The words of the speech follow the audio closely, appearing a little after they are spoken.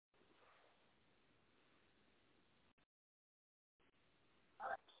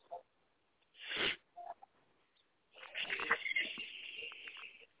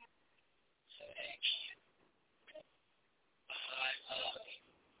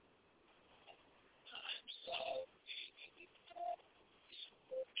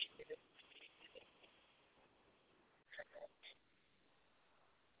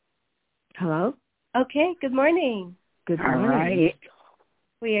Hello? Okay, good morning. Good morning. All right.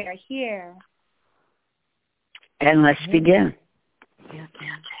 We are here. And let's begin. Yes.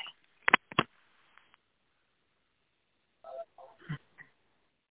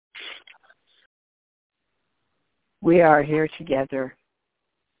 We are here together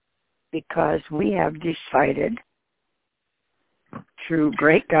because we have decided, through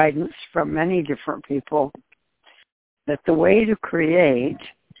great guidance from many different people, that the way to create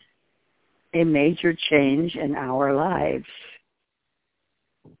a major change in our lives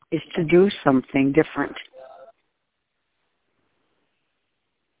is to do something different.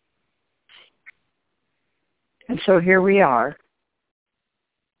 And so here we are,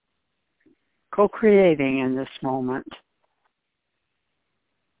 co-creating in this moment.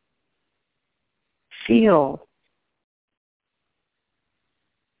 Feel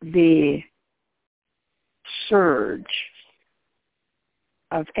the surge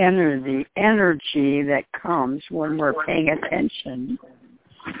of energy that comes when we're paying attention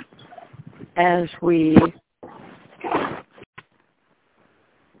as we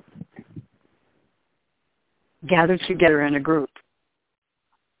gather together in a group,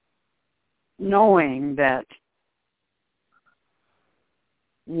 knowing that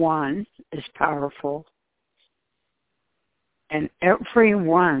one is powerful, and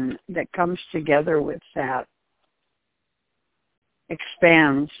everyone that comes together with that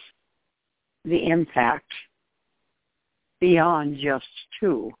expands the impact beyond just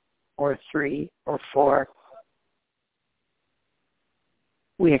 2 or 3 or 4.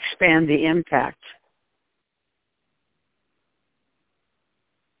 We expand the impact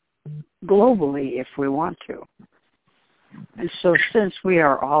globally if we want to. And so since we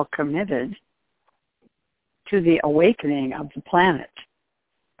are all committed to the awakening of the planet,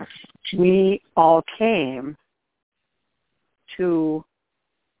 we all came to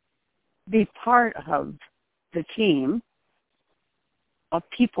be part of the team of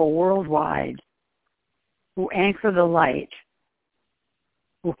people worldwide who anchor the light,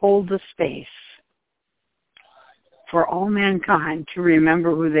 who hold the space for all mankind to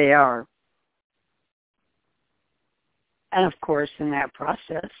remember who they are. And of course, in that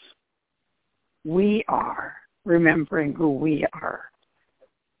process, we are remembering who we are.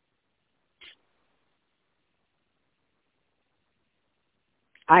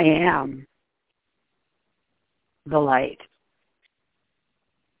 I am the light.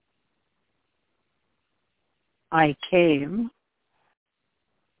 I came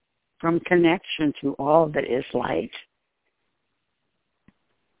from connection to all that is light.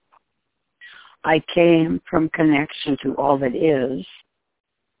 I came from connection to all that is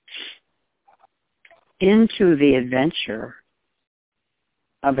into the adventure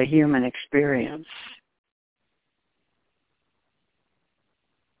of a human experience.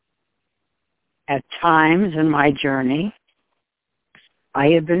 At times in my journey, I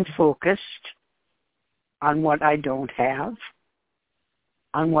have been focused on what I don't have,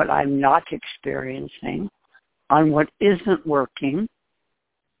 on what I'm not experiencing, on what isn't working,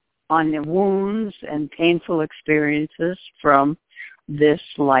 on the wounds and painful experiences from this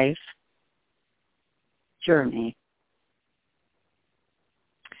life journey.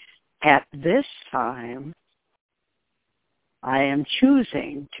 At this time, I am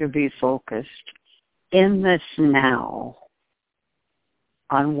choosing to be focused in this now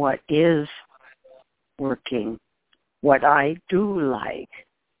on what is working, what I do like,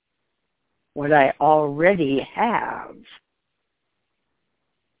 what I already have.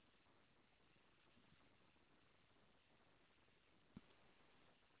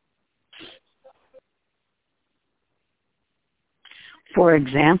 For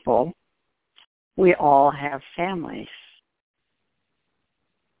example, we all have families.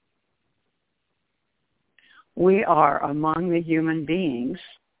 We are among the human beings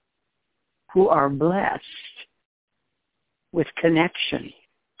who are blessed with connection.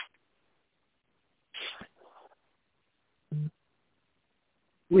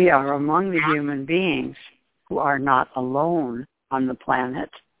 We are among the human beings who are not alone on the planet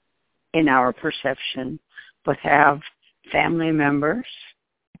in our perception, but have family members,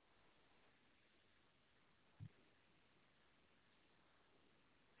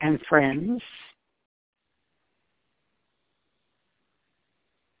 and friends,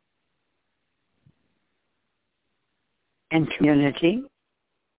 and community.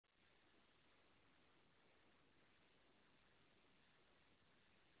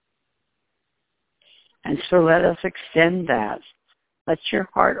 And so let us extend that. Let your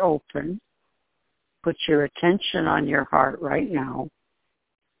heart open. Put your attention on your heart right now.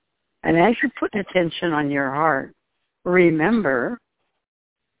 And as you put attention on your heart, remember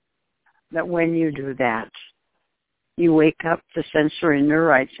that when you do that, you wake up the sensory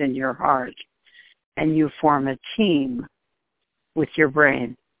neurites in your heart and you form a team with your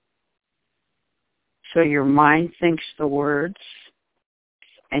brain. So your mind thinks the words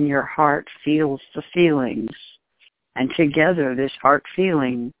and your heart feels the feelings. And together, this heart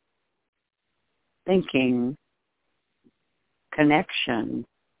feeling, thinking, connection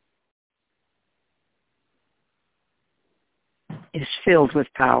is filled with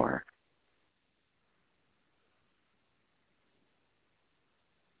power.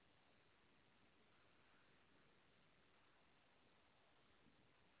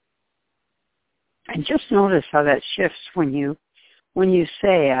 And just notice how that shifts when you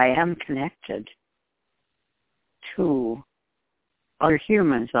say, I am connected to other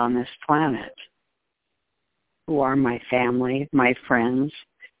humans on this planet who are my family, my friends,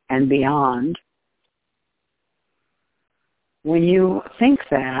 and beyond. When you think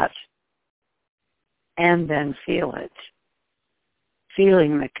that and then feel it,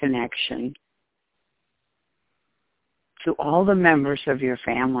 feeling the connection to all the members of your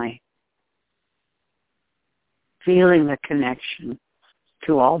family, feeling the connection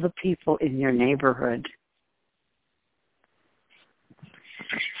to all the people in your neighborhood,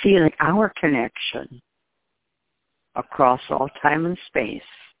 feeling our connection across all time and space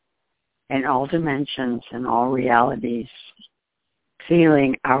and all dimensions and all realities,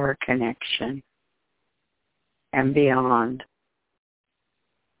 feeling our connection and beyond.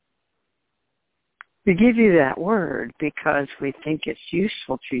 We give you that word because we think it's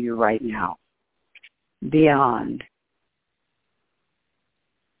useful to you right now. Beyond.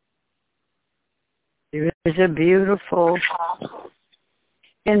 There is a beautiful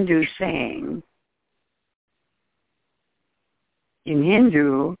Hindu saying. In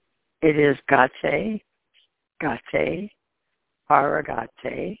Hindu, it is gate, gate,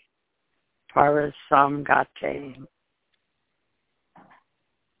 paragate, parasamgate.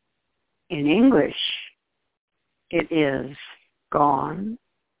 In English, it is gone,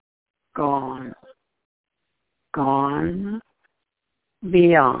 gone, gone,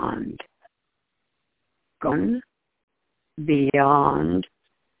 beyond. Gone, beyond,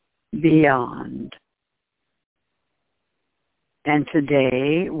 beyond. And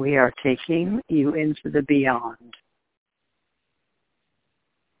today we are taking you into the beyond.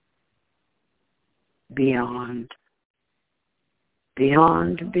 Beyond.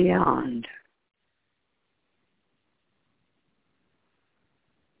 Beyond, beyond.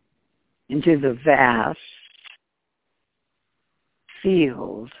 Into the vast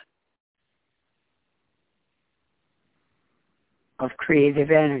field of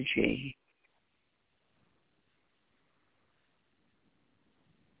creative energy.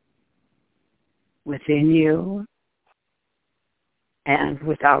 Within you and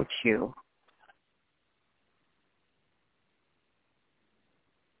without you.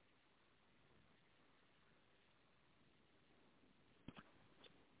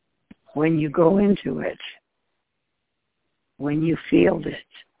 When you go into it, when you feel it,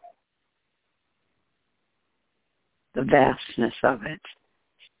 the vastness of it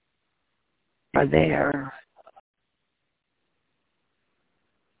are there.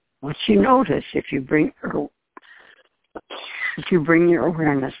 What you notice if you bring your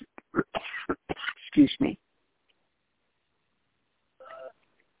awareness, excuse me,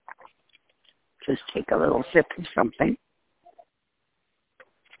 just take a little sip of something.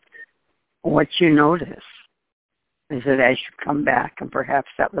 What you notice is that as you come back, and perhaps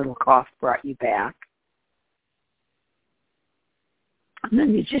that little cough brought you back, and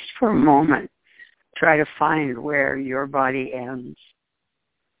then you just for a moment try to find where your body ends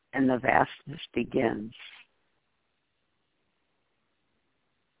and the vastness begins.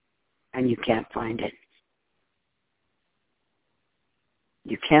 And you can't find it.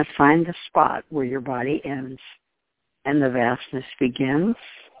 You can't find the spot where your body ends and the vastness begins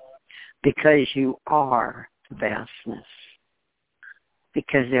because you are the vastness.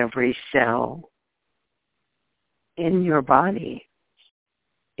 Because every cell in your body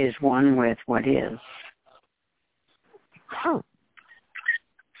is one with what is.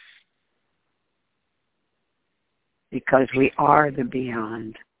 Because we are the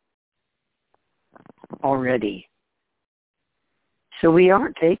beyond already. So we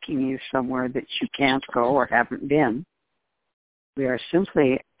aren't taking you somewhere that you can't go or haven't been. We are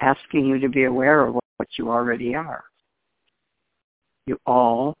simply asking you to be aware of what you already are. You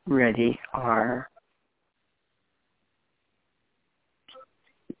already are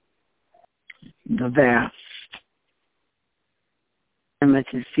the vast,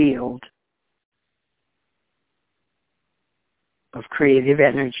 limited field of creative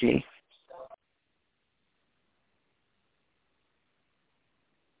energy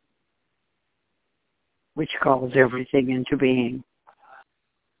which calls everything into being.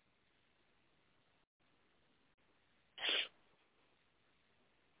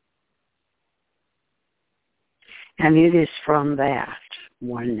 And it is from that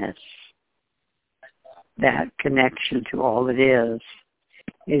oneness, that connection to all that is,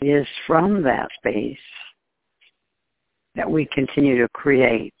 it is from that space that we continue to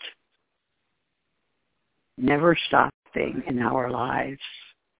create, never stopping in our lives.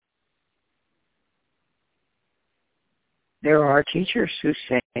 There are teachers who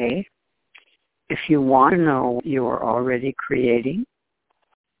say, if you want to know what you are already creating,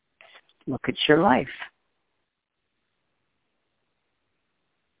 look at your life.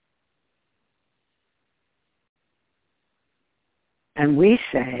 And we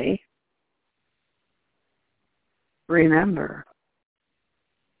say, remember,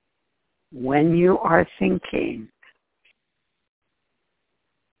 when you are thinking,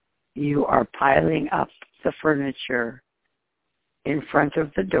 you are piling up the furniture in front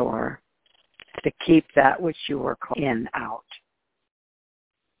of the door to keep that which you are in out.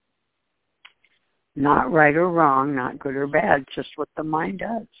 Not right or wrong, not good or bad, just what the mind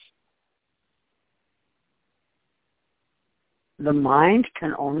does. The mind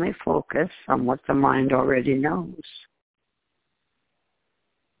can only focus on what the mind already knows.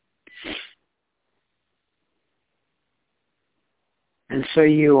 And so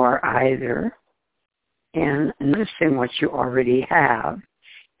you are either in noticing what you already have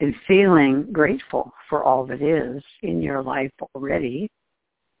and feeling grateful for all that is in your life already,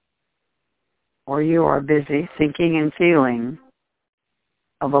 or you are busy thinking and feeling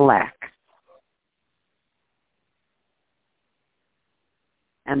of a lack.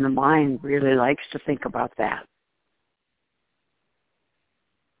 And the mind really likes to think about that.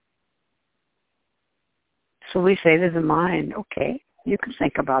 So we say to the mind, okay, you can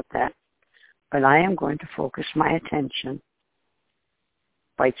think about that, but I am going to focus my attention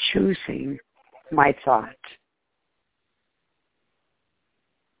by choosing my thought.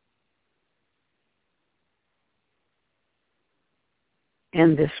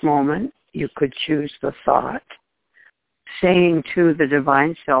 In this moment, you could choose the thought, saying to the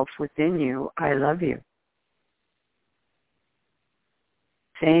divine self within you, I love you.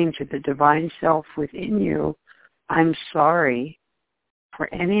 Saying to the divine self within you, I'm sorry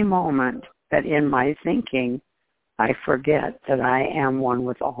for any moment that in my thinking I forget that I am one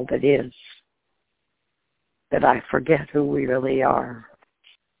with all that is, that I forget who we really are,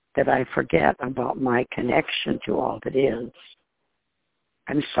 that I forget about my connection to all that is.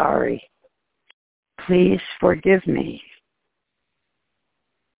 I'm sorry. Please forgive me.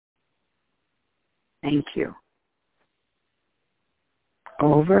 Thank you.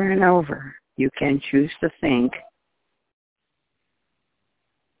 Over and over, you can choose to think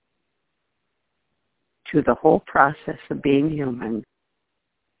to the whole process of being human,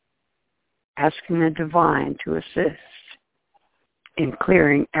 asking the divine to assist in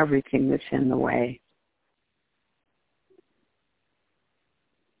clearing everything that's in the way.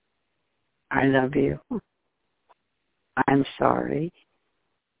 I love you. I'm sorry.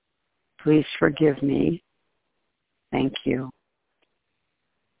 Please forgive me. Thank you.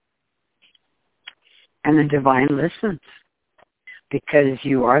 And the divine listens because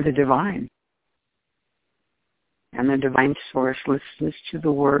you are the divine. And the divine source listens to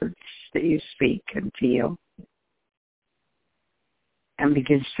the words that you speak and feel and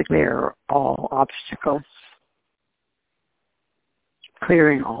begins to clear all obstacles,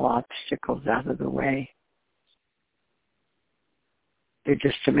 clearing all obstacles out of the way. They're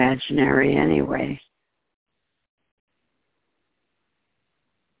just imaginary anyway.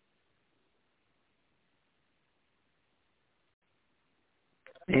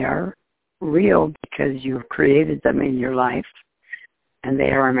 They are real because you've created them in your life, and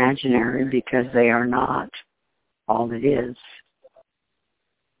they are imaginary because they are not all it is.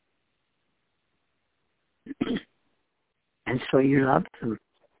 And so you love them.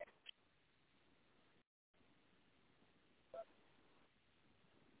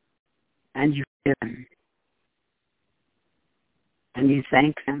 And you give them. And you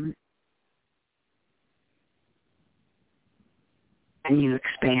thank them. And you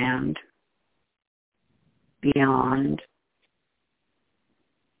expand beyond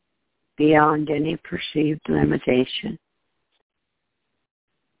any perceived limitation.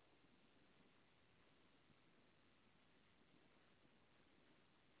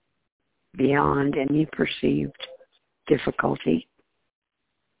 Beyond any perceived difficulty.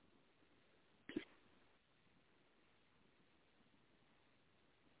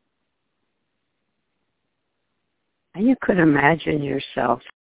 And you could imagine yourself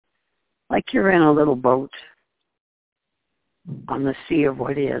like you're in a little boat on the sea of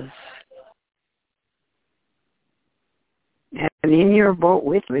what is. And in your boat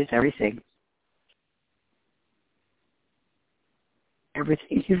with you is everything.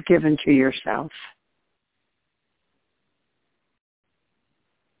 Everything you've given to yourself.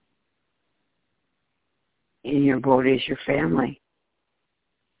 In your boat is your family.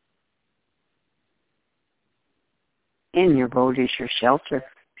 In your boat is your shelter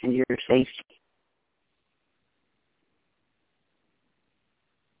and your safety.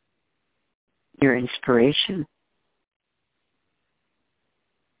 Your inspiration.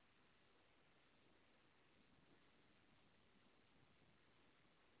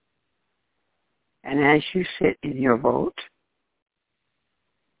 And as you sit in your boat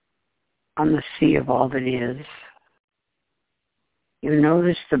on the sea of all that is, you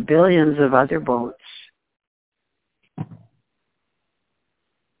notice the billions of other boats.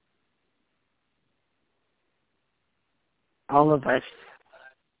 All of us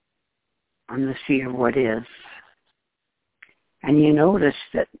on the sea of what is. And you notice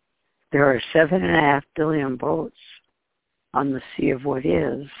that there are 7.5 billion boats on the sea of what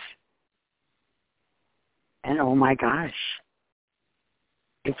is. And oh my gosh,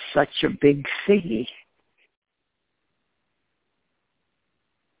 it's such a big sea.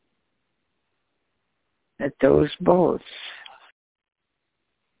 That those boats,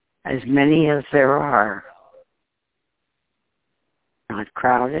 as many as there are not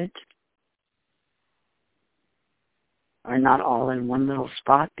crowded, are not all in one little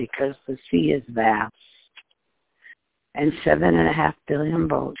spot because the sea is vast. And 7.5 billion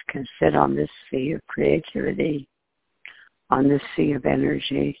boats can sit on this sea of creativity, on this sea of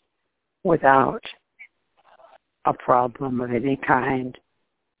energy, without a problem of any kind.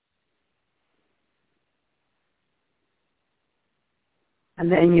 And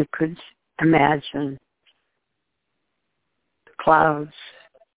then you could imagine the clouds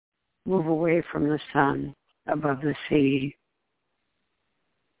move away from the sun above the sea,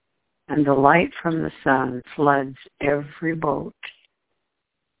 and the light from the sun floods every boat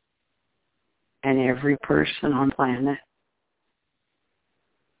and every person on the planet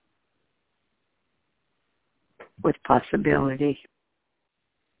with possibility.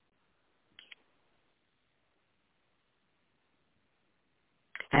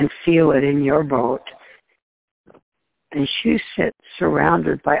 And feel it in your boat. And you sit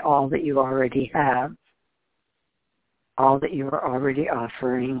surrounded by all that you already have, all that you are already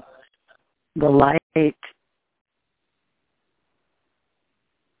offering. The light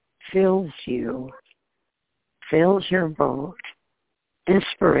fills you, fills your boat.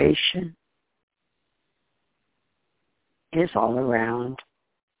 Inspiration is all around.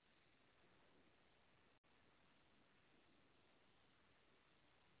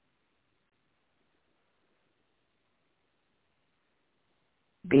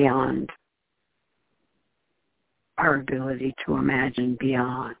 Beyond our ability to imagine,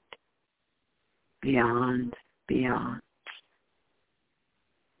 beyond.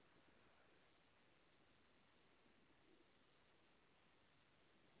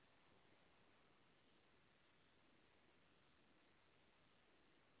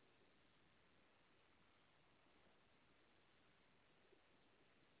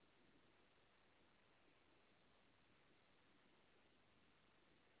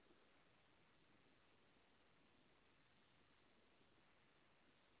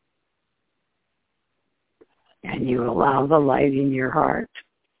 And you allow the light in your heart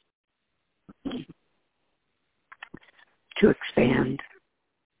to expand.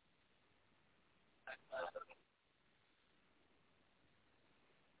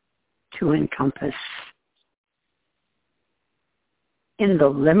 To encompass, in the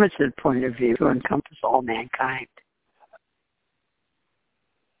limited point of view, to encompass all mankind.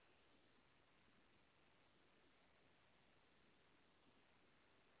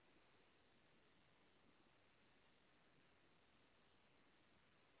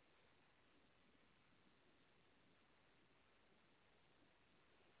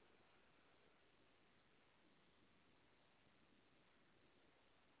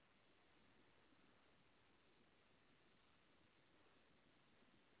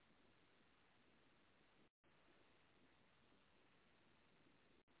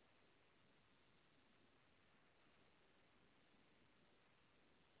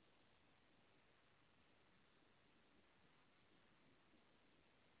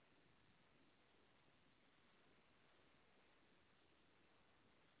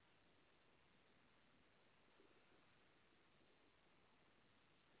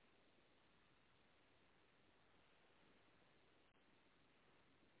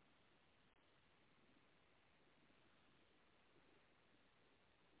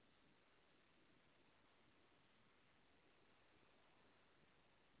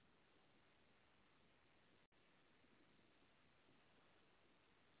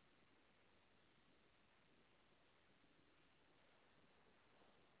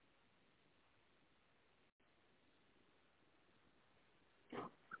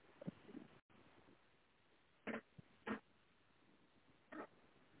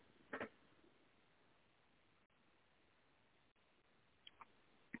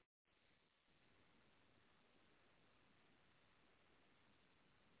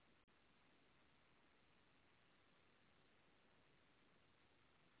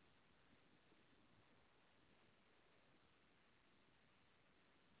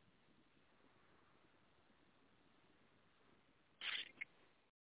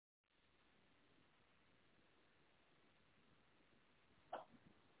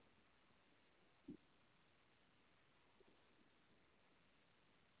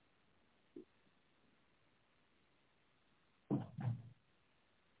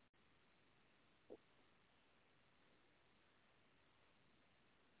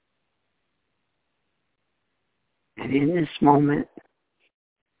 And in this moment,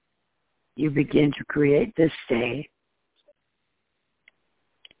 you begin to create this day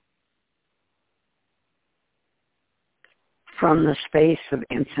from the space of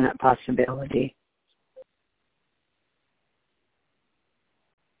infinite possibility.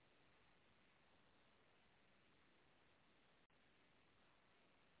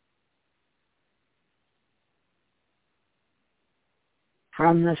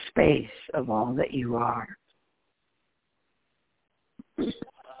 From the space of all that you are.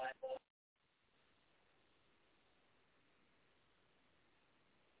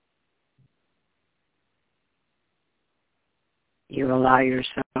 You allow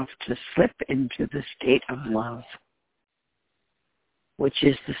yourself to slip into the state of love, which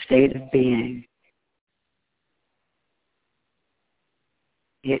is the state of being.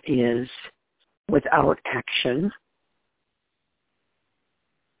 It is without action.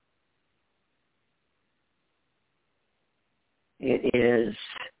 It is.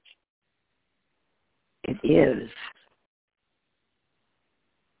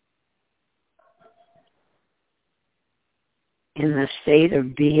 In the state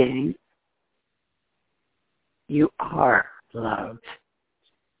of being, you are love.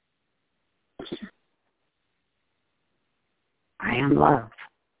 I am love.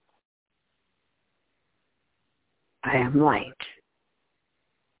 I am light.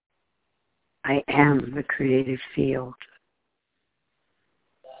 I am the creative field.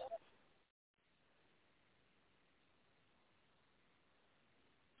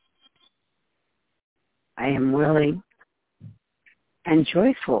 I am willing and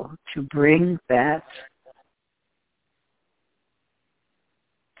joyful to bring that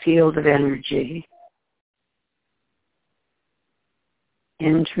field of energy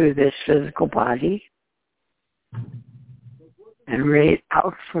into this physical body and radiate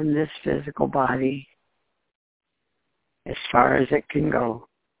out from this physical body as far as it can go.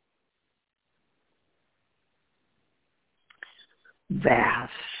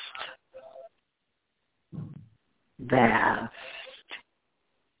 Vast, vast,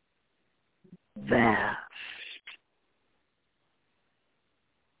 vast.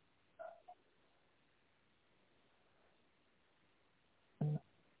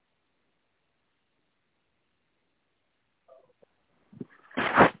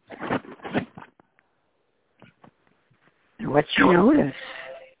 And what you notice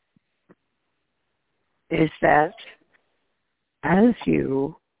is that as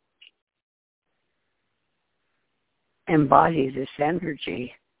you embody this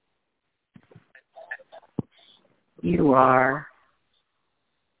energy, you are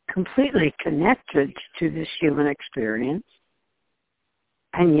completely connected to this human experience,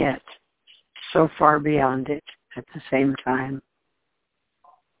 and yet so far beyond it at the same time.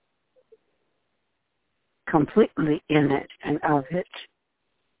 Completely in it and of it,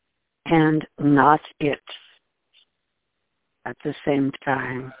 and not it at the same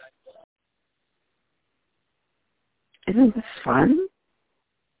time. Isn't this fun?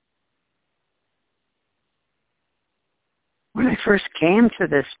 When I first came to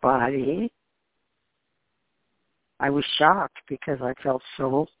this body, I was shocked because I felt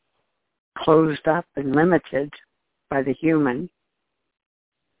so closed up and limited by the human.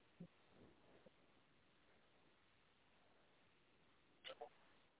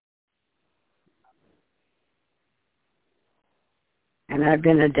 And I've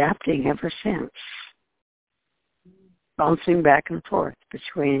been adapting ever since, bouncing back and forth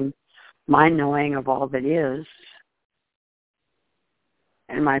between my knowing of all that is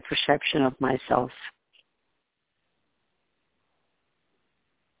and my perception of myself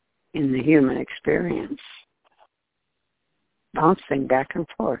in the human experience, bouncing back and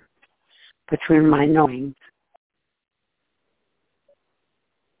forth between my knowing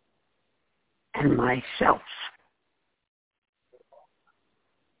and myself.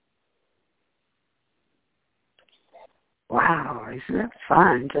 Wow, isn't it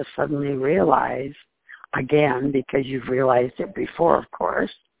fun to suddenly realize, again, because you've realized it before, of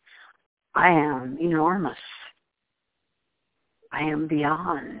course, I am enormous. I am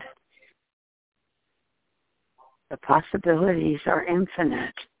beyond. The possibilities are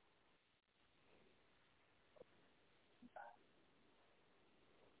infinite.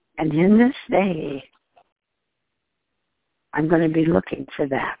 And in this day, I'm going to be looking for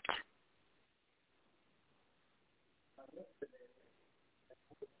that.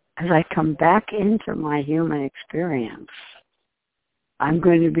 As I come back into my human experience, I'm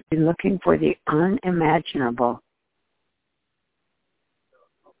going to be looking for the unimaginable.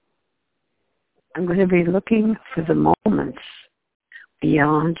 I'm going to be looking for the moments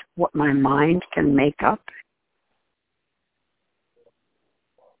beyond what my mind can make up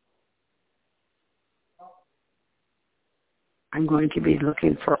I'm going to be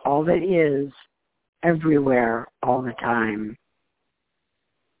looking for all that is everywhere all the time.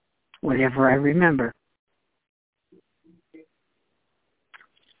 Whatever I remember.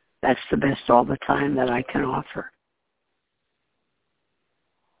 That's the best all the time that I can offer.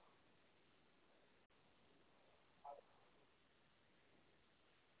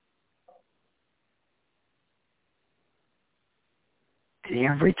 And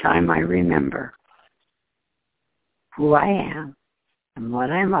every time I remember who I am and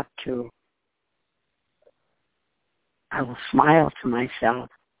what I'm up to, I will smile to myself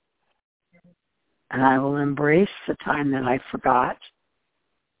and I will embrace the time that I forgot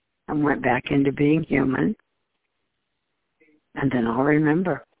and went back into being human, and then I'll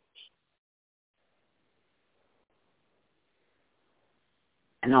remember.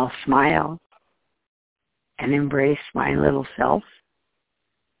 And I'll smile and embrace my little self,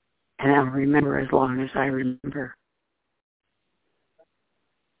 and I'll remember as long as I remember.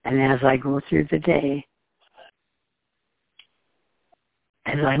 And as I go through the day,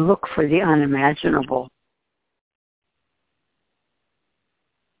 as I look for the unimaginable,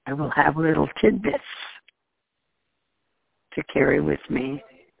 I will have little tidbits to carry with me.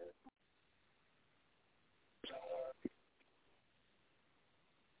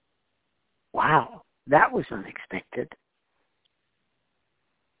 Wow, that was unexpected.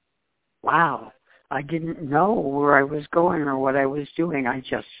 Wow, I didn't know where I was going or what I was doing. I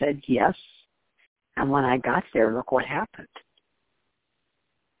just said yes. And when I got there, look what happened.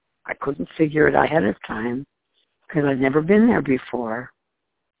 I couldn't figure it ahead of time because I'd never been there before.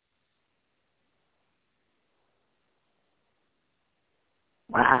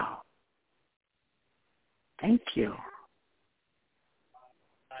 Wow. Thank you.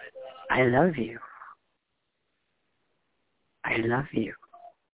 I love you. I love you.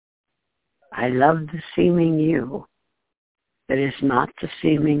 I love the seeming you that is not the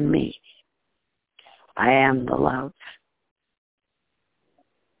seeming me. I am the love.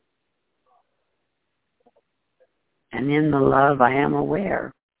 And in the love, I am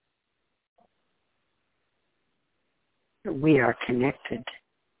aware that we are connected.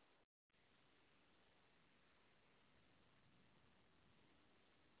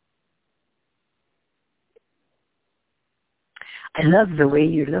 I love the way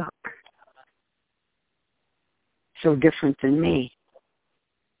you look. So different than me.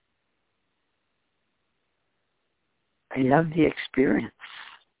 I love the experience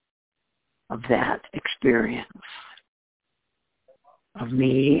of that experience of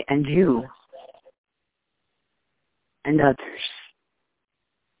me and you and others.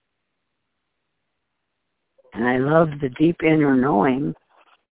 And I love the deep inner knowing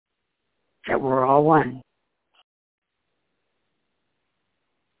that we're all one.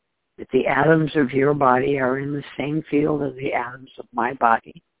 That the atoms of your body are in the same field as the atoms of my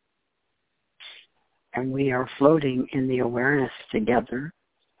body. And we are floating in the awareness together,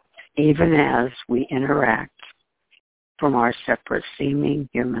 even as we interact from our separate seeming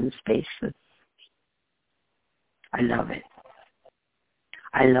human spaces. I love it.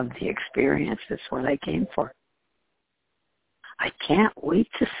 I love the experience. That's what I came for. I can't wait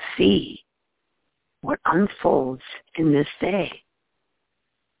to see what unfolds in this day.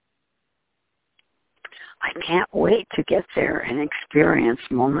 I can't wait to get there and experience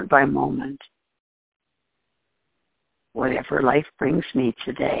moment by moment whatever life brings me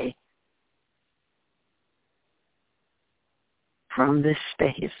today from this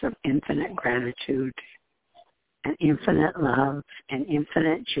space of infinite gratitude and infinite love and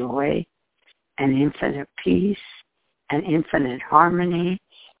infinite joy and infinite peace and infinite harmony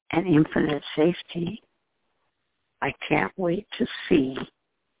and infinite safety. I can't wait to see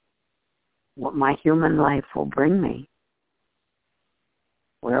what my human life will bring me.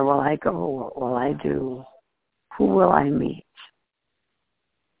 Where will I go? What will I do? Who will I meet?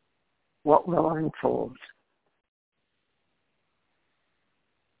 What will unfold?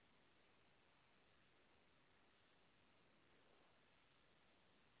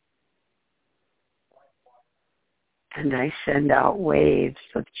 And I send out waves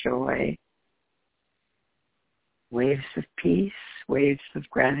of joy, waves of peace, waves of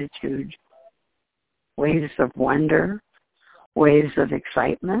gratitude, waves of wonder, waves of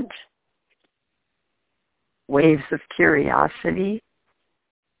excitement, waves of curiosity.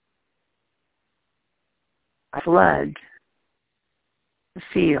 I flood the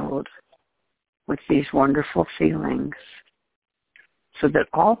field with these wonderful feelings so that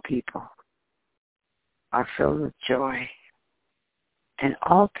all people are filled with joy and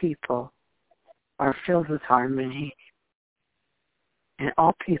all people are filled with harmony and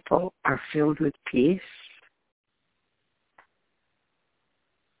all people are filled with peace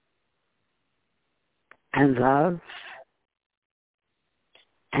and love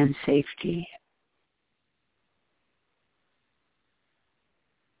and safety.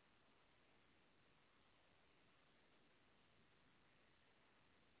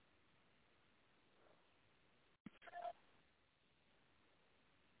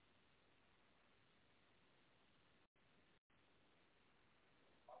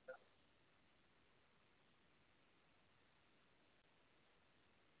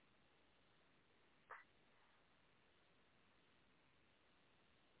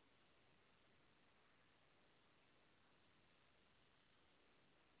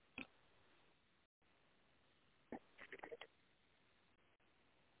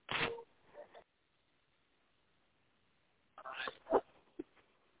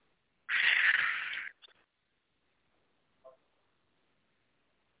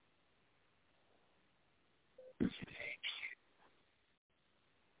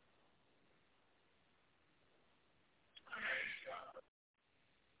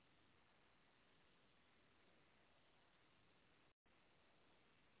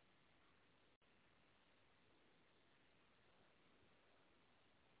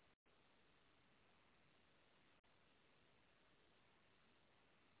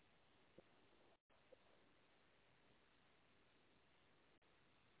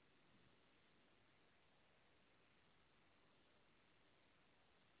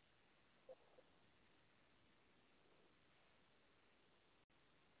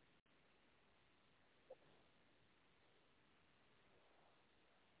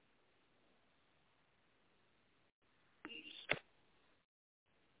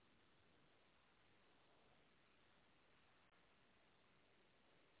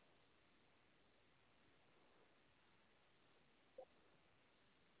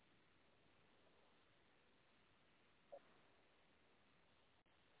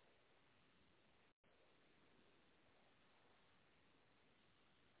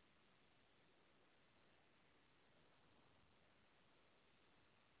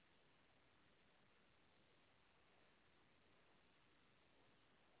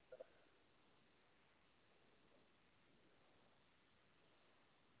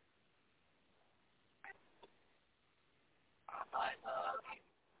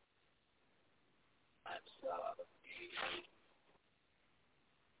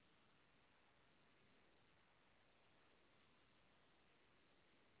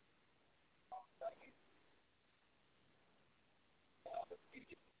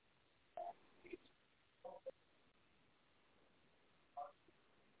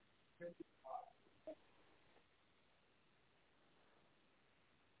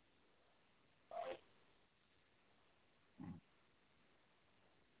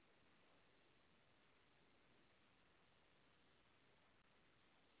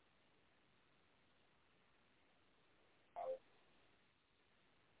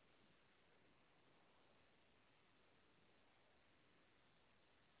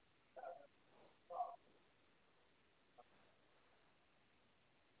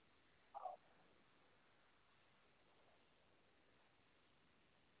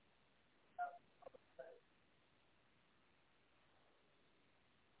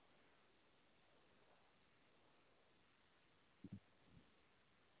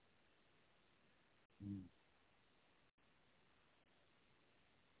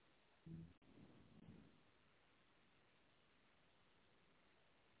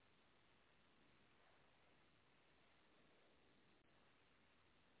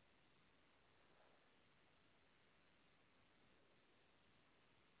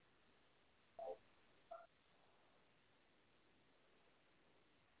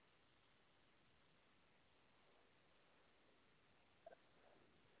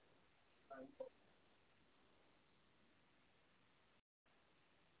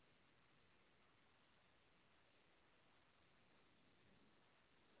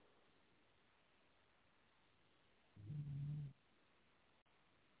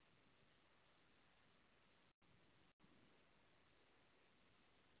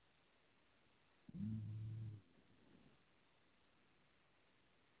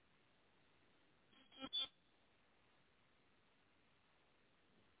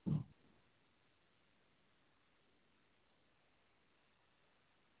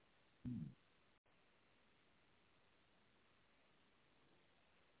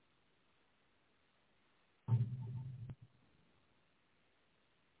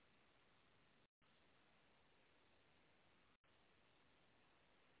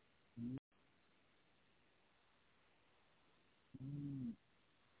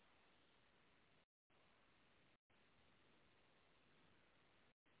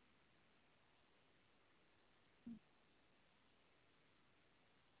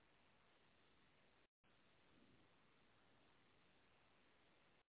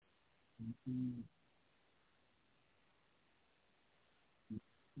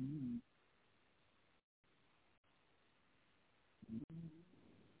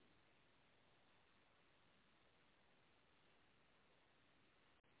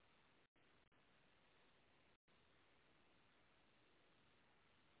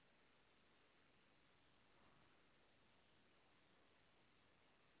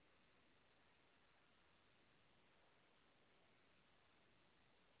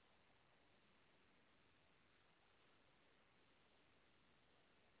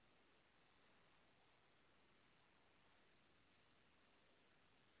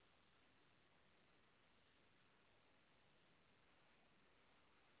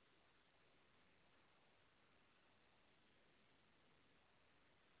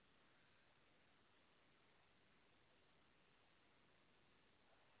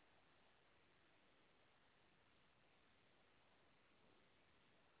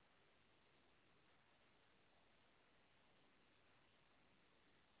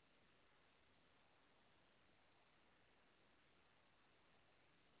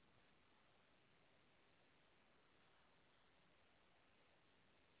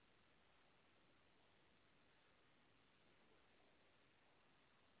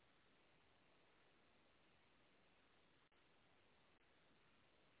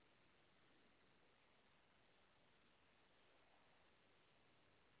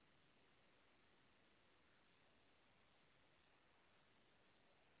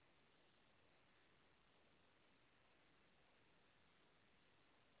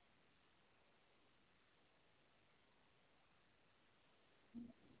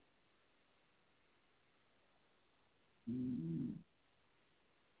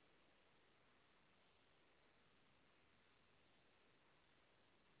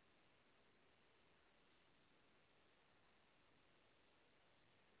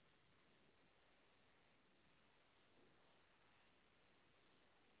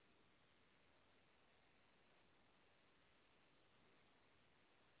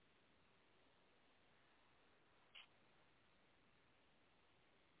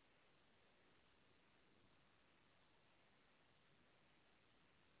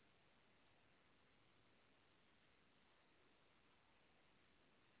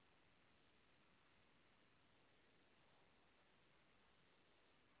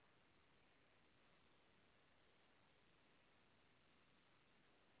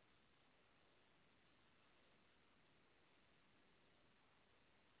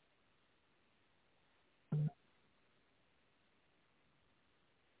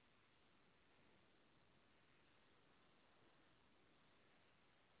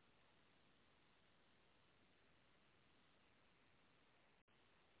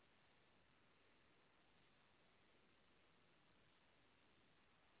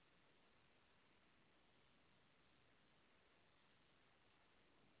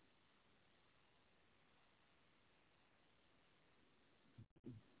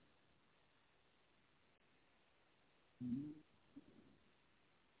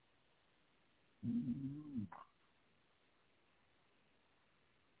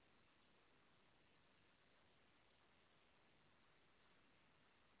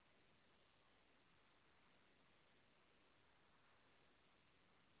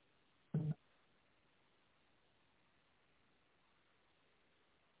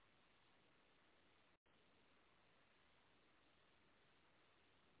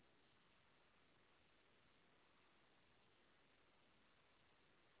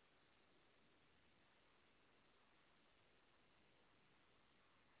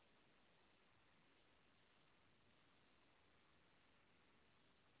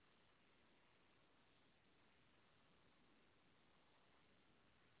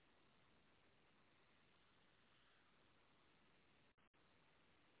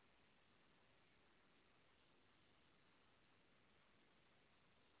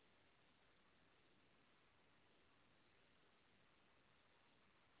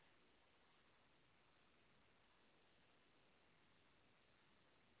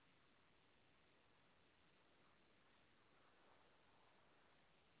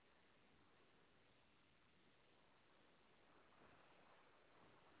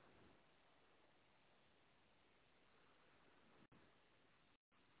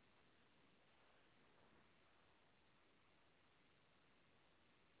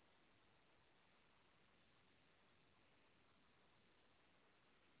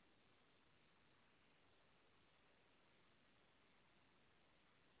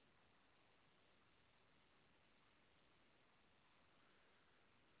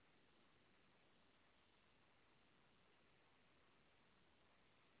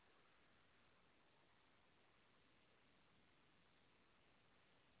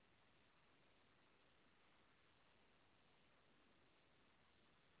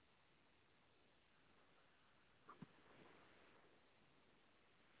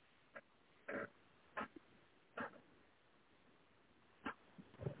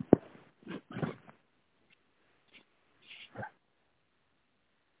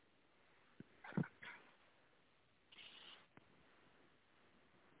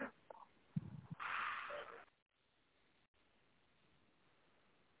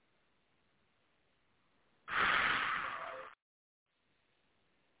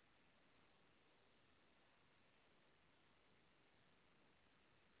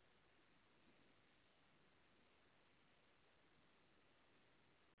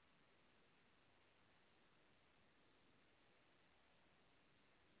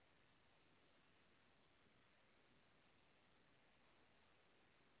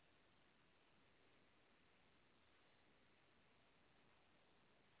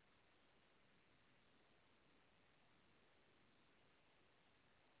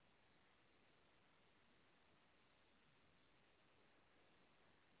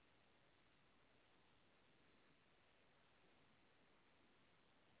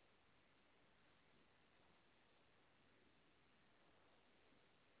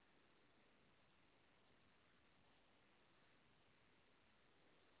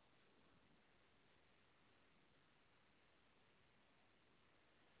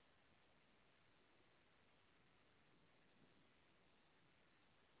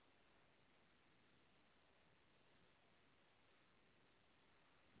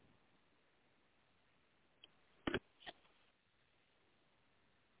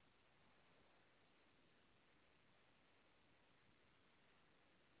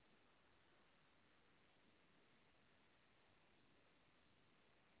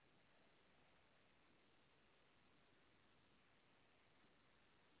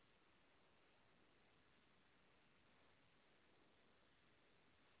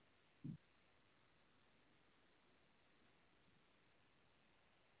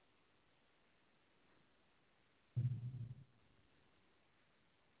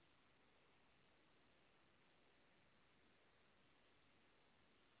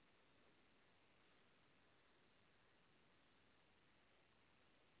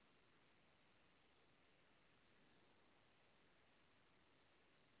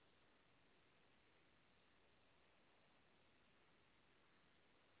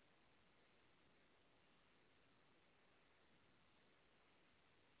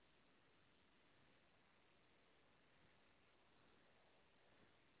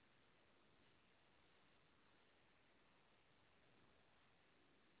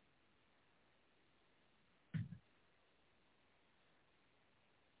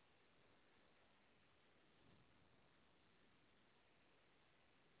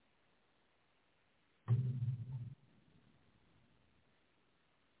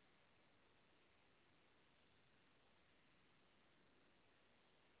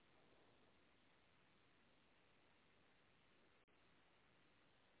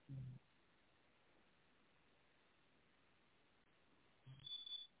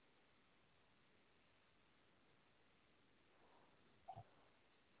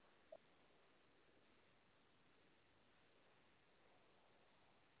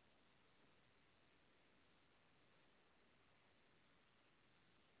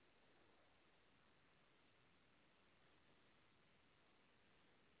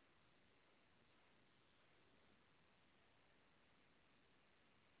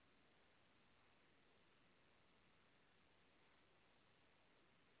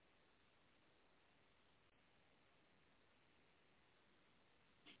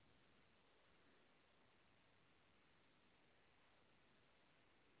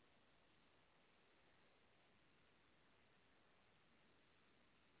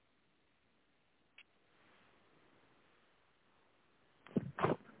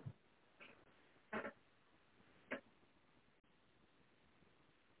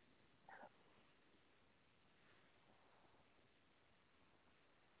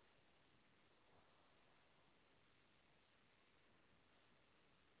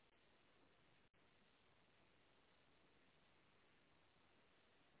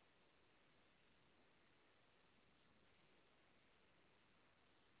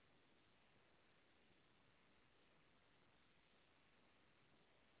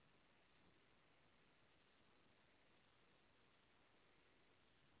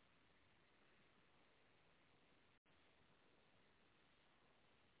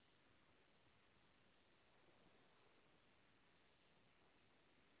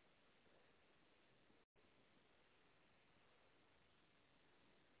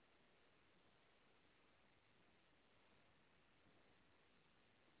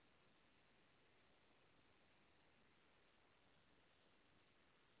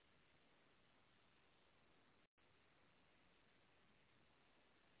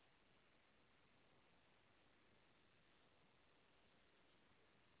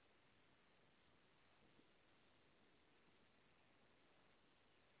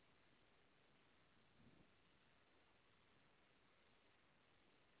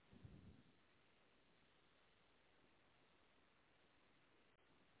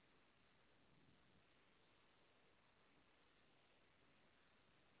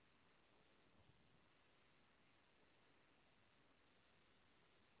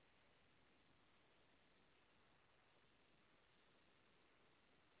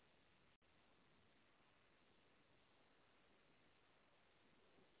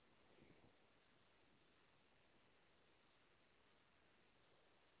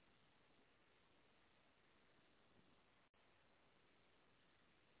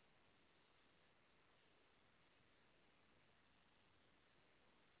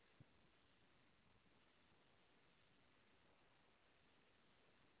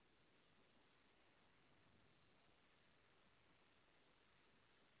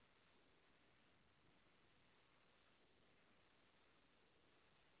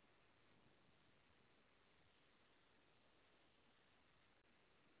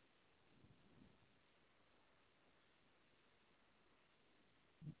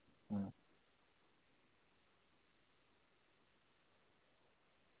 Mm.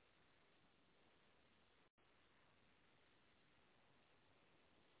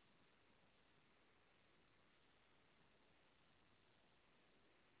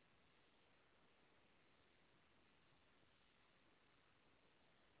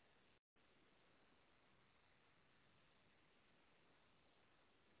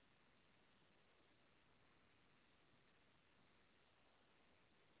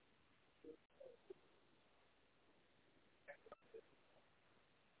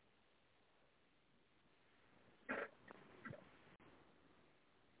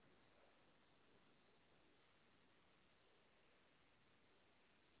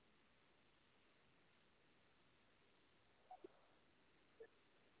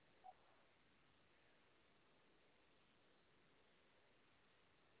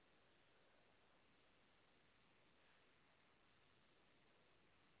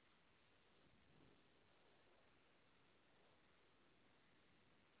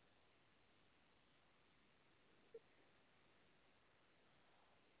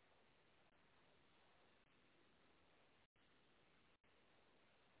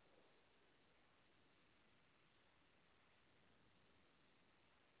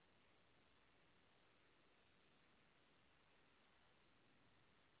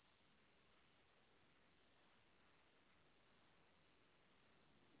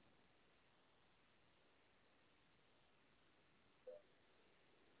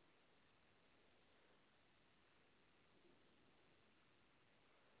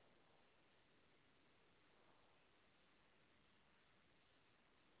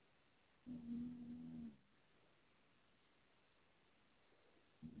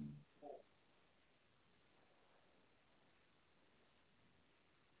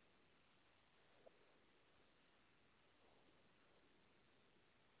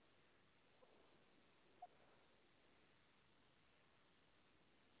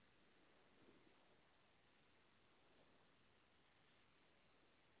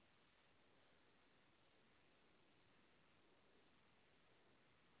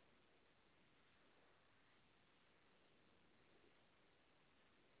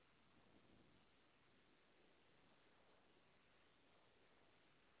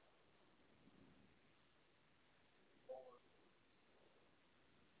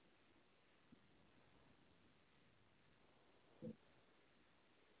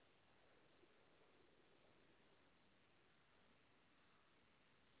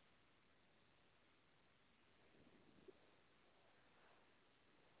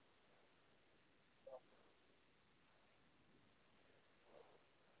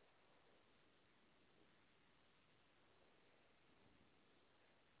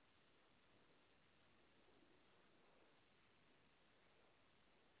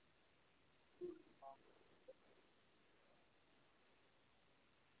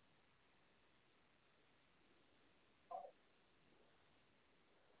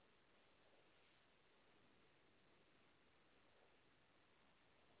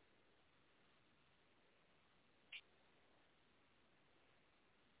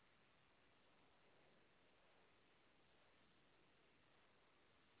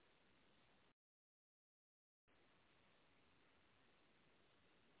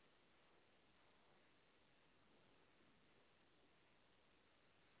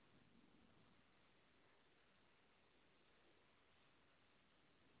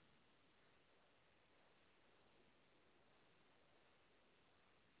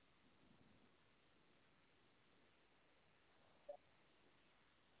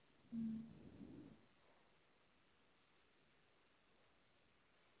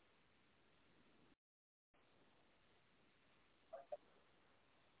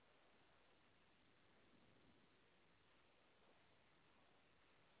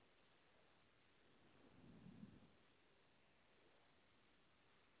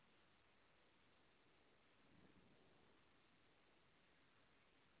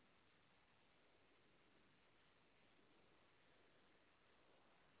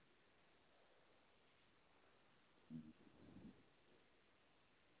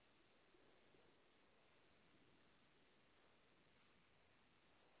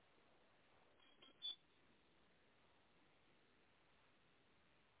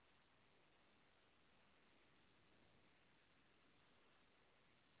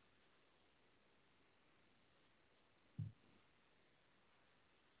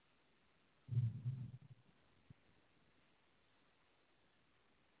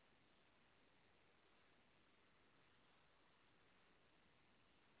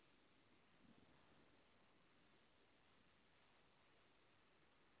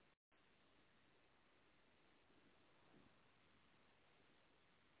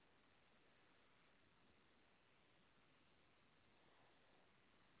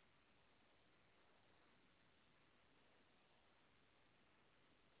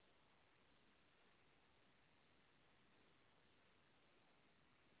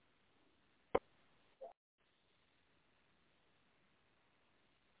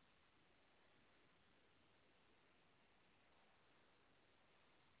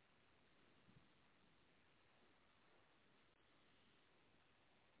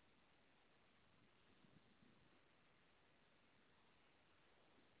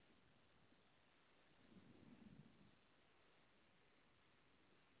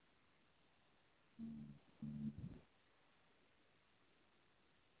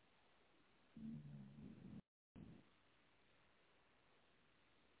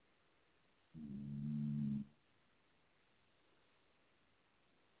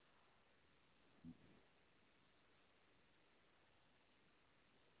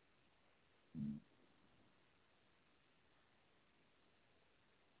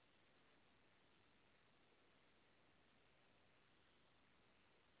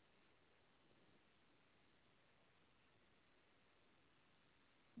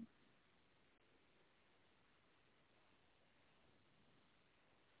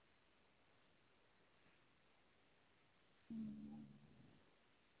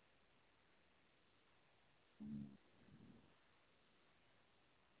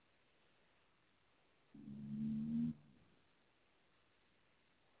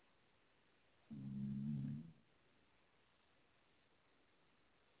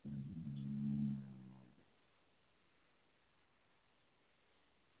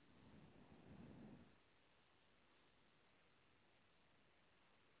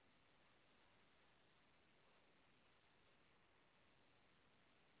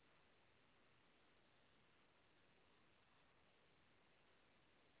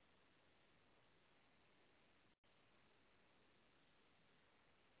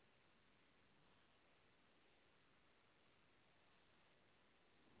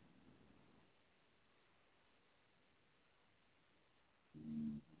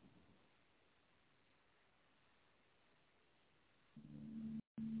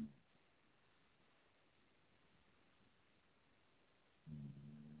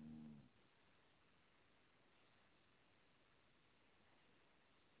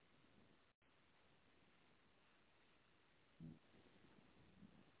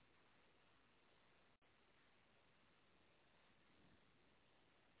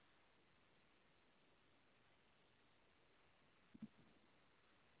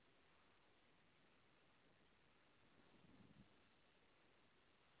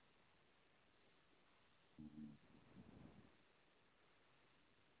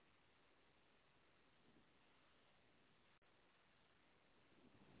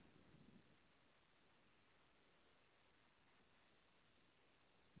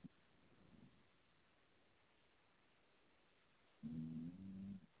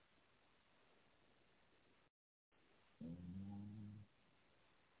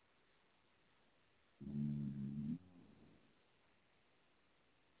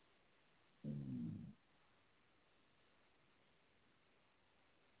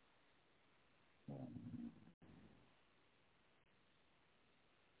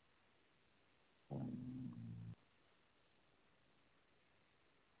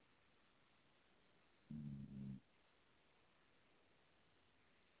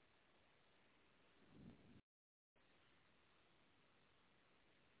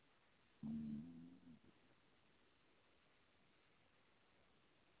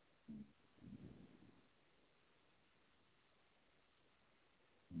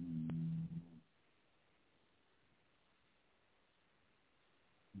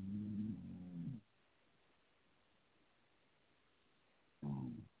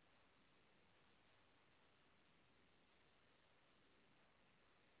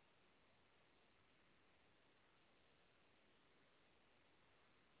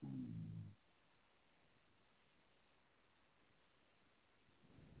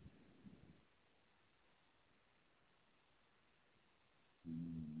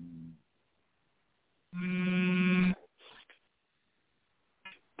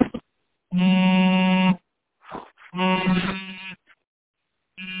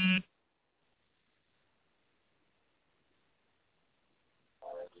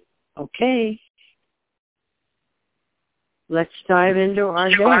 Okay. Let's dive into our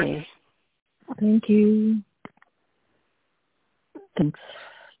day. Thank you. Thanks.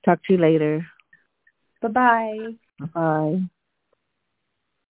 Talk to you later. Bye-bye. Bye.